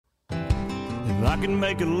If I can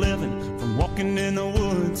make a living from walking in the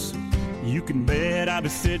woods, you can bet I'll be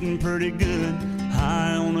sitting pretty good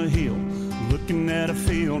high on a hill, looking at a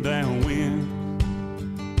field downwind.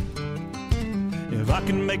 If I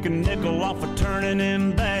can make a nickel off of turning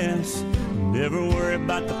in bass, never worry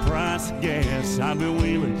about the price of gas, I'll be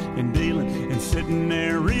wheeling and dealing and sitting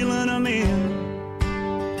there reeling them in.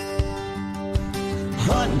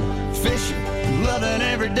 Hunting, fishing, loving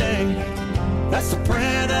every day, that's the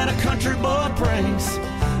prayer that a country boy prays.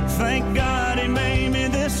 Thank God he made me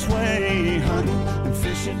this way, hunting and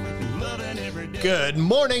fishing and loving every day. Good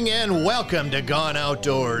morning and welcome to Gone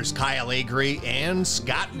Outdoors. Kyle Agri and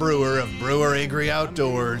Scott Brewer of Brewer Agri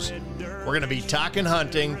Outdoors. We're going to be talking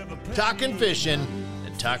hunting, talking fishing,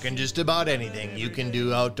 and talking just about anything you can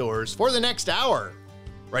do outdoors for the next hour.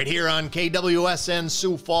 Right here on KWSN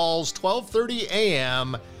Sioux Falls, 1230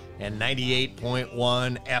 AM and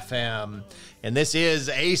 98.1 FM. And this is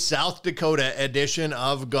a South Dakota edition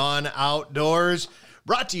of Gone Outdoors,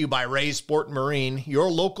 brought to you by Ray's Sport Marine,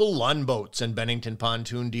 your local Lund Boats and Bennington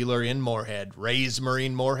Pontoon dealer in Moorhead,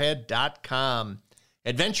 raysmarinemoorhead.com.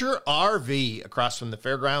 Adventure RV, across from the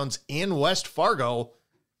fairgrounds in West Fargo,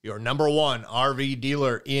 your number one RV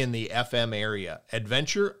dealer in the FM area,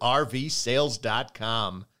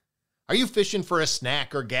 adventurervsales.com. Are you fishing for a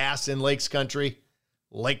snack or gas in Lakes Country?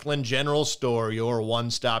 Lakeland General Store, your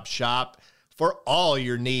one-stop shop for all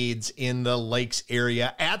your needs in the Lakes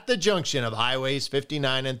area at the junction of Highways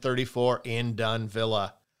 59 and 34 in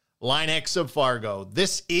Dunvilla. Line-X of Fargo.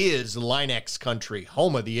 This is Line-X Country,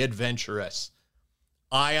 home of the adventurous.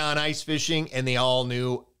 Ion Ice Fishing and the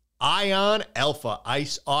all-new Ion Alpha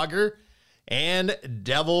Ice Auger and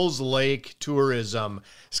Devil's Lake Tourism.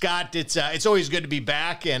 Scott, it's always good to be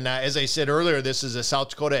back, and as I said earlier, this is a South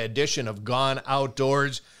Dakota edition of Gone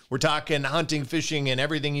Outdoors. We're talking hunting, fishing, and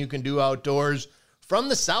everything you can do outdoors from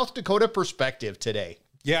the South Dakota perspective today.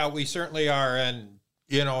 Yeah, we certainly are, and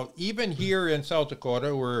you know, even here in South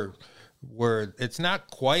Dakota, we're it's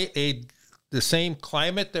not quite the same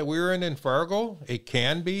climate that we're in Fargo. It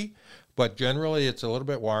can be, but generally it's a little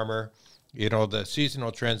bit warmer. You know, the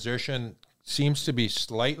seasonal transition seems to be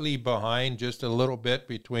slightly behind just a little bit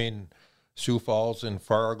between Sioux Falls and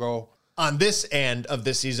Fargo. On this end of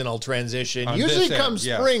the seasonal transition, On usually this come end,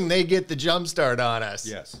 yes. spring, they get the jump start on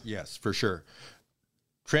us. Yes, for sure.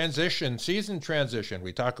 Season transition,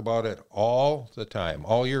 we talk about it all the time,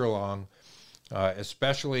 all year long,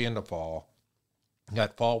 especially in the fall.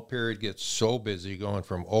 That fall period gets so busy, going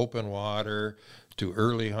from open water to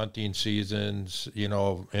early hunting seasons, you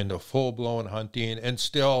know, into full-blown hunting, and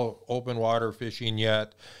still open water fishing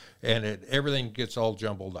yet, and everything gets all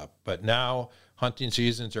jumbled up. But now hunting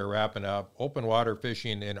seasons are wrapping up. Open water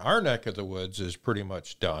fishing in our neck of the woods is pretty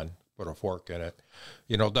much done. Put a fork in it.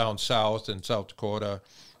 You know, down south in South Dakota,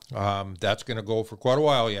 that's going to go for quite a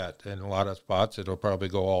while yet. In a lot of spots, it'll probably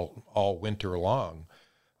go all winter long.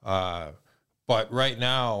 But right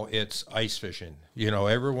now, it's ice fishing. You know,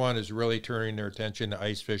 everyone is really turning their attention to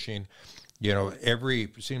ice fishing. You know,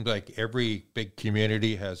 seems like every big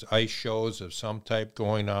community has ice shows of some type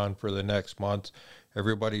going on for the next month.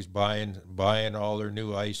 Everybody's buying all their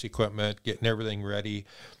new ice equipment, getting everything ready,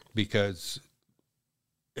 because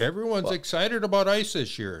everyone's excited about ice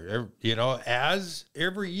this year. You know, as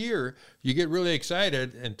every year, you get really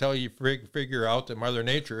excited until you figure out that Mother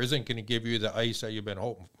Nature isn't going to give you the ice that you've been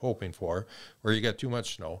hoping for, or you got too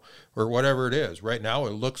much snow, or whatever it is. Right now,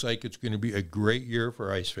 it looks like it's going to be a great year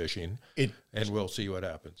for ice fishing, and we'll see what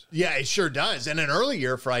happens. Yeah, it sure does. And an early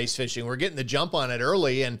year for ice fishing. We're getting the jump on it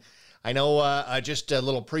early, and I know just a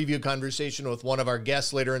little preview conversation with one of our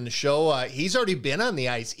guests later in the show. He's already been on the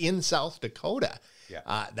ice in South Dakota.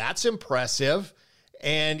 Yeah. That's impressive.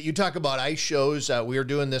 And you talk about ice shows. We are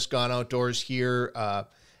doing this Gone Outdoors here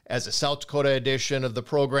as a South Dakota edition of the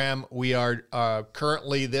program. We are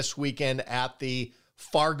currently this weekend at the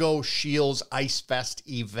Fargo Shields Ice Fest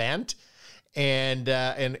event. And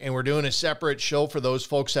we're doing a separate show for those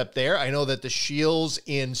folks up there. I know that the Shields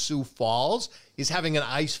in Sioux Falls is having an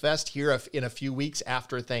ice fest here in a few weeks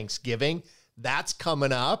after Thanksgiving. That's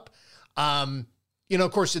coming up. You know,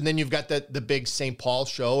 of course, and then you've got the big St. Paul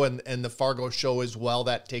show and the Fargo show as well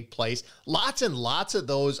that take place. Lots and lots of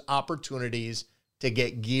those opportunities to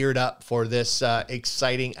get geared up for this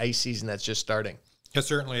exciting ice season that's just starting. It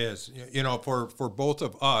certainly is. You know, for both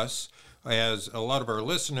of us, as a lot of our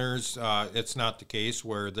listeners, it's not the case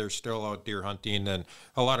where they're still out deer hunting, and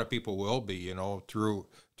a lot of people will be, you know,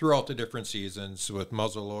 throughout the different seasons, with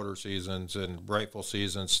muzzleloader seasons and rifle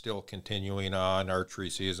seasons still continuing on, archery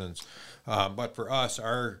seasons. But for us,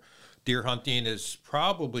 our deer hunting is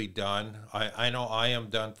probably done. I know I am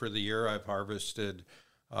done for the year. I've harvested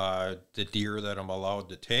the deer that I'm allowed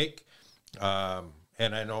to take.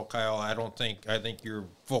 And I know, Kyle, I think you're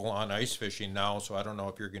full on ice fishing now, so I don't know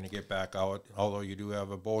if you're going to get back out. Although you do have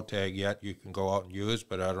a bow tag yet, you can go out and use,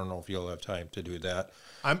 but I don't know if you'll have time to do that.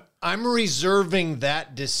 I'm reserving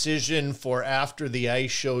that decision for after the ice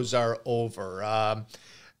shows are over.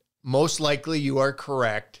 Most likely you are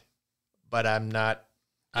correct, but I'm not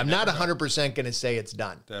 100% going to say it's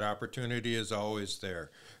done. That opportunity is always there.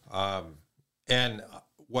 And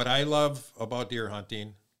what I love about deer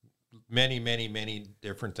hunting, many, many, many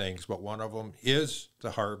different things, but one of them is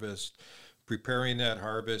the harvest, preparing that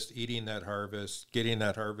harvest, eating that harvest, getting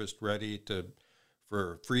that harvest ready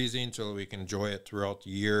for freezing so that we can enjoy it throughout the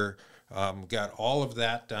year. Got all of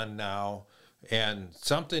that done now. And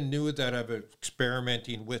something new that I've been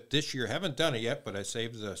experimenting with this year, haven't done it yet, but I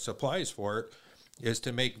saved the supplies for it, is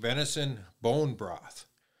to make venison bone broth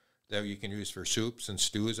that you can use for soups and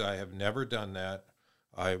stews. I have never done that.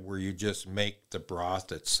 Where you just make the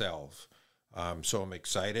broth itself. So I'm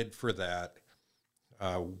excited for that.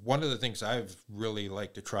 One of the things I've really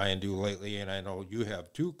liked to try and do lately, and I know you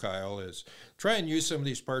have too, Kyle, is try and use some of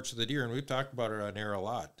these parts of the deer, and we've talked about it on air a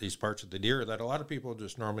lot, these parts of the deer that a lot of people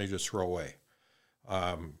just normally just throw away,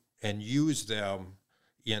 and use them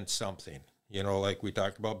in something. You know, like we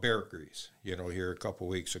talked about bear grease, here a couple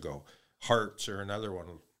weeks ago. Hearts are another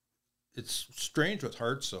one. It's strange with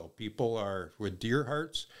hearts, though. With deer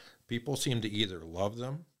hearts, people seem to either love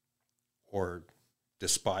them or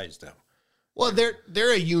despise them. Well,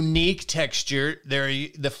 they're a unique texture.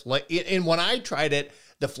 And when I tried it,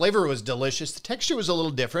 the flavor was delicious. The texture was a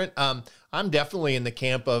little different. I'm definitely in the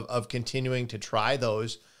camp of continuing to try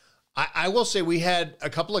those. I will say we had a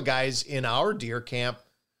couple of guys in our deer camp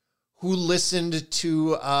who listened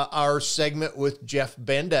to our segment with Jeff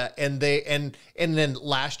Benda, and then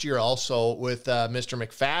last year also with Mr.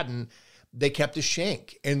 McFadden, they kept a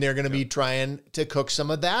shank, and they're going to be trying to cook some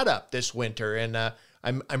of that up this winter. And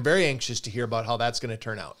I'm very anxious to hear about how that's going to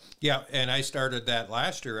turn out. Yeah, and I started that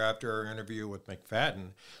last year after our interview with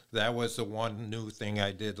McFadden. That was the one new thing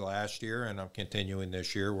I did last year, and I'm continuing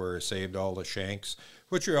this year, where I saved all the shanks,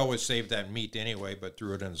 which we always save that meat anyway, but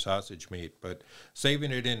threw it in sausage meat. But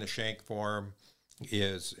saving it in the shank form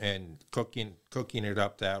and cooking it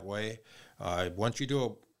up that way. Once you do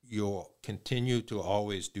it, you'll continue to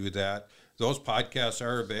always do that. Those podcasts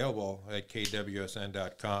are available at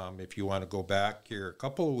kwsn.com if you want to go back here a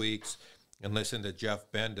couple of weeks and listen to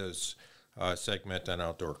Jeff Benda's segment on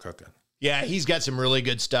outdoor cooking. Yeah, he's got some really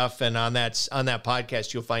good stuff, and on that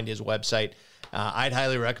podcast, you'll find his website. I'd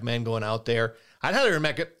highly recommend going out there. I'd highly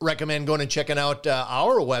recommend going and checking out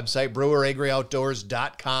our website,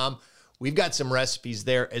 breweragriOutdoors.com. We've got some recipes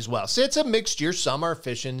there as well. So it's a mixed year. Some are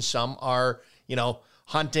fishing, some are,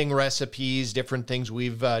 hunting recipes, different things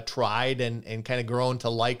we've tried and kind of grown to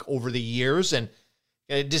like over the years. And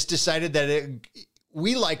just decided that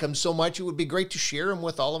we like them so much, it would be great to share them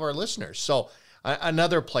with all of our listeners. So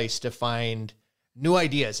another place to find new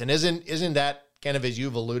ideas. And isn't that kind of, as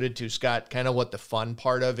you've alluded to, Scott, kind of what the fun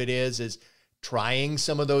part of it is trying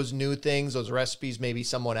some of those new things, those recipes maybe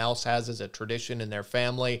someone else has as a tradition in their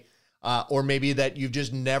family, or maybe that you've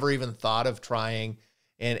just never even thought of trying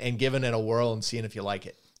and giving it a whirl and seeing if you like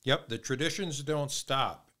it. Yep, the traditions don't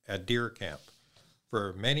stop at deer camp.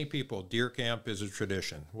 For many people, deer camp is a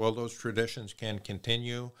tradition. Well, those traditions can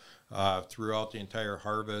continue throughout the entire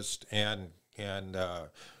harvest and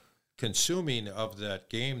consuming of that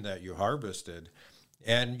game that you harvested.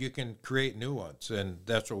 And you can create new ones. And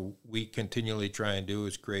that's what we continually try and do,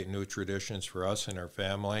 is create new traditions for us and our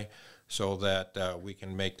family so that we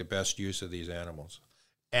can make the best use of these animals.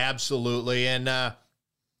 Absolutely. And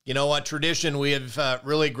you know what tradition we have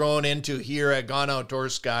really grown into here at Gone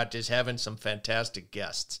Outdoors, Scott, is having some fantastic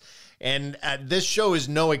guests. And this show is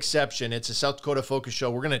no exception. It's a South Dakota Focus show.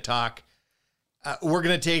 We're going to talk. We're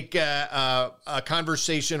going to take a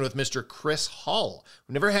conversation with Mr. Chris Hull.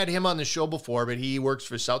 We've never had him on the show before, but he works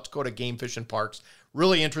for South Dakota Game Fish and Parks.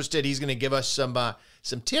 Really interested. He's going to give us some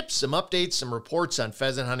tips, some updates, some reports on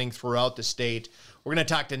pheasant hunting throughout the state. We're going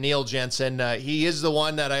to talk to Neil Jensen. He is the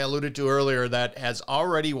one that I alluded to earlier that has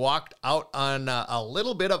already walked out on a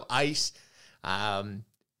little bit of ice.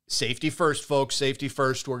 Safety first, folks. Safety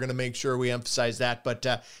first. We're going to make sure we emphasize that. But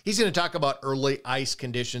he's going to talk about early ice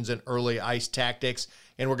conditions and early ice tactics.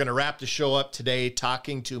 And we're going to wrap the show up today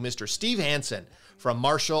talking to Mr. Steve Hansen from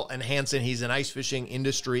Marshall & Hansen. He's an ice fishing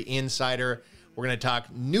industry insider. We're going to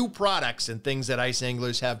talk new products and things that ice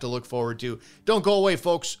anglers have to look forward to. Don't go away,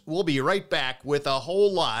 folks. We'll be right back with a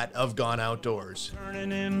whole lot of Gone Outdoors.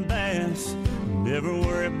 Turning in bass, never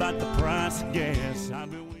worry about the price of gas.